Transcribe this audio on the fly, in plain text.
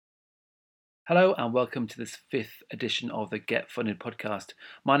Hello and welcome to this fifth edition of the Get Funded podcast.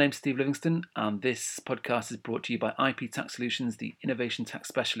 My name's Steve Livingston and this podcast is brought to you by IP Tax Solutions, the innovation tax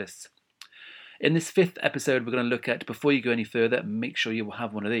specialists. In this fifth episode, we're going to look at, before you go any further, make sure you will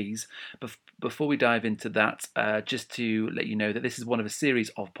have one of these. Before we dive into that, just to let you know that this is one of a series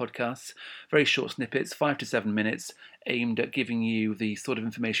of podcasts, very short snippets, 5 to 7 minutes, aimed at giving you the sort of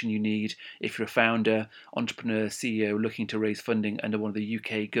information you need if you're a founder, entrepreneur, CEO looking to raise funding under one of the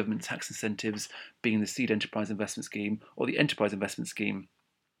UK government tax incentives, being the Seed Enterprise Investment Scheme or the Enterprise Investment Scheme.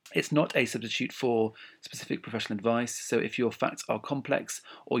 It's not a substitute for specific professional advice, so if your facts are complex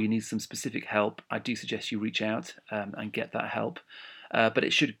or you need some specific help, I do suggest you reach out and get that help. But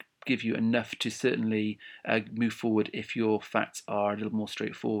it should give you enough to certainly move forward if your facts are a little more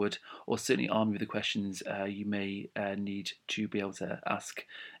straightforward, or certainly arm you with the questions you may need to be able to ask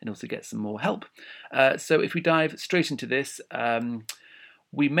and also get some more help. So if we dive straight into this,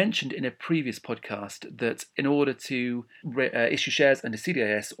 we mentioned in a previous podcast that in order to issue shares under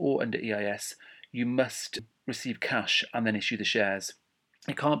CDIS or under EIS, you must receive cash and then issue the shares.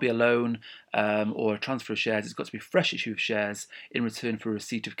 It can't be a loan or a transfer of shares. It's got to be a fresh issue of shares in return for a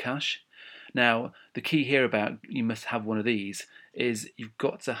receipt of cash. Now, the key here about you must have one of these is you've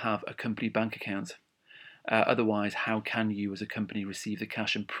got to have a company bank account. Otherwise, how can you as a company receive the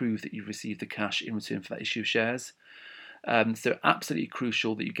cash and prove that you've received the cash in return for that issue of shares? So absolutely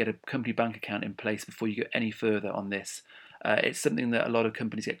crucial that you get a company bank account in place before you go any further on this. It's something that a lot of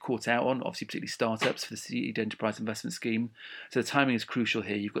companies get caught out on, obviously particularly startups for the Seed Enterprise Investment Scheme. So the timing is crucial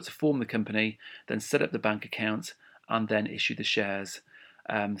here. You've got to form the company, then set up the bank account, and then issue the shares.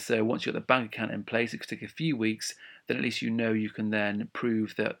 So once you've got the bank account in place, it could take a few weeks, then at least you know you can then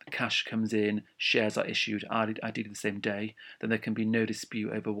prove that the cash comes in, shares are issued, ideally the same day, then there can be no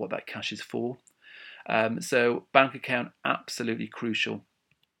dispute over what that cash is for. So bank account, absolutely crucial.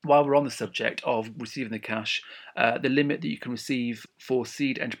 While we're on the subject of receiving the cash, the limit that you can receive for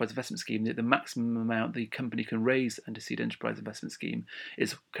Seed Enterprise Investment Scheme, the maximum amount the company can raise under Seed Enterprise Investment Scheme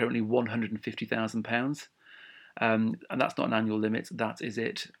is currently £150,000. And that's not an annual limit, that is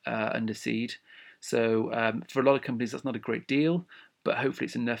it under Seed. So for a lot of companies, that's not a great deal, but hopefully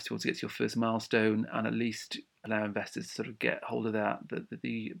it's enough to get to your first milestone and at least allow investors to sort of get hold of that,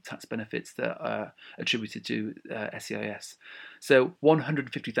 the tax benefits that are attributed to SEIS. So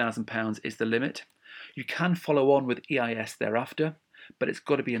 £150,000 is the limit. You can follow on with EIS thereafter, but it's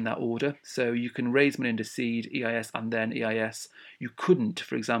got to be in that order. So you can raise money under Seed, EIS, and then EIS. You couldn't,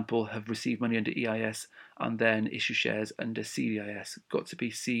 for example, have received money under EIS and then issue shares under Seed EIS. Got to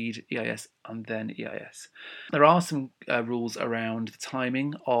be Seed, EIS, and then EIS. There are some rules around the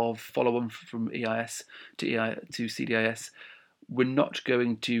timing of follow-on from EIS to Seed EIS. We're not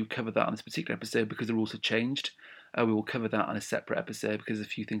going to cover that on this particular episode because the rules have changed. We will cover that on a separate episode because there's a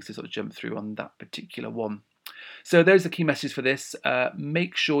few things to sort of jump through on that particular one. So those are the key messages for this.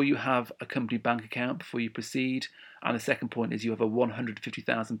 Make sure you have a company bank account before you proceed. And the second point is you have a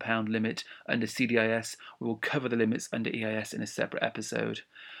 £150,000 limit under CDIS. We will cover the limits under EIS in a separate episode.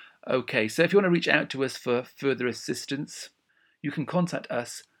 Okay, so if you want to reach out to us for further assistance, you can contact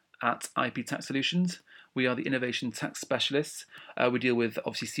us at IP Tax Solutions. We are the innovation tax specialists. We deal with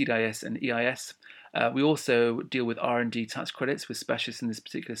obviously CDIS and EIS. We also deal with R&D tax credits. We're specialists in this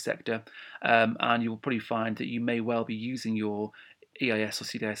particular sector, and you'll probably find that you may well be using your EIS or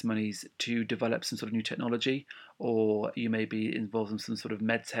CDIS monies to develop some sort of new technology, or you may be involved in some sort of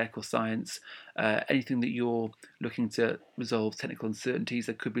med tech or science, anything that you're looking to resolve technical uncertainties.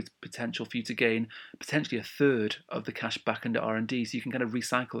 There could be potential for you to gain potentially a third of the cash back under R&D, so you can kind of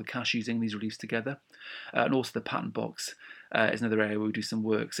recycle the cash using these reliefs together. And also the patent box is another area where we do some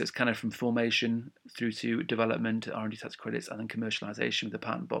work. So it's kind of from formation through to development, R&D tax credits, and then commercialisation with the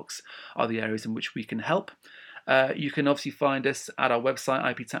patent box are the areas in which we can help. You can obviously find us at our website,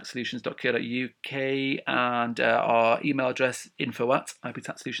 iptaxsolutions.co.uk, and our email address,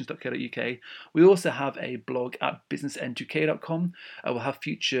 info@iptaxsolutions.co.uk. We also have a blog at businessn2k.com. We'll have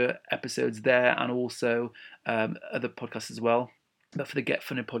future episodes there and also other podcasts as well. But for the Get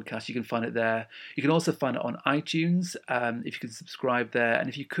Funded podcast, you can find it there. You can also find it on iTunes if you can subscribe there. And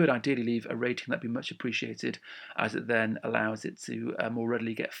if you could ideally leave a rating, that'd be much appreciated, as it then allows it to more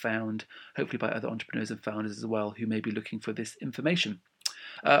readily get found, hopefully by other entrepreneurs and founders as well who may be looking for this information.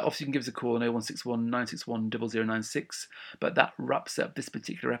 Obviously, you can give us a call on 0161 961 0096. But that wraps up this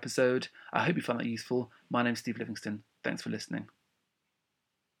particular episode. I hope you found that useful. My name's Steve Livingston. Thanks for listening.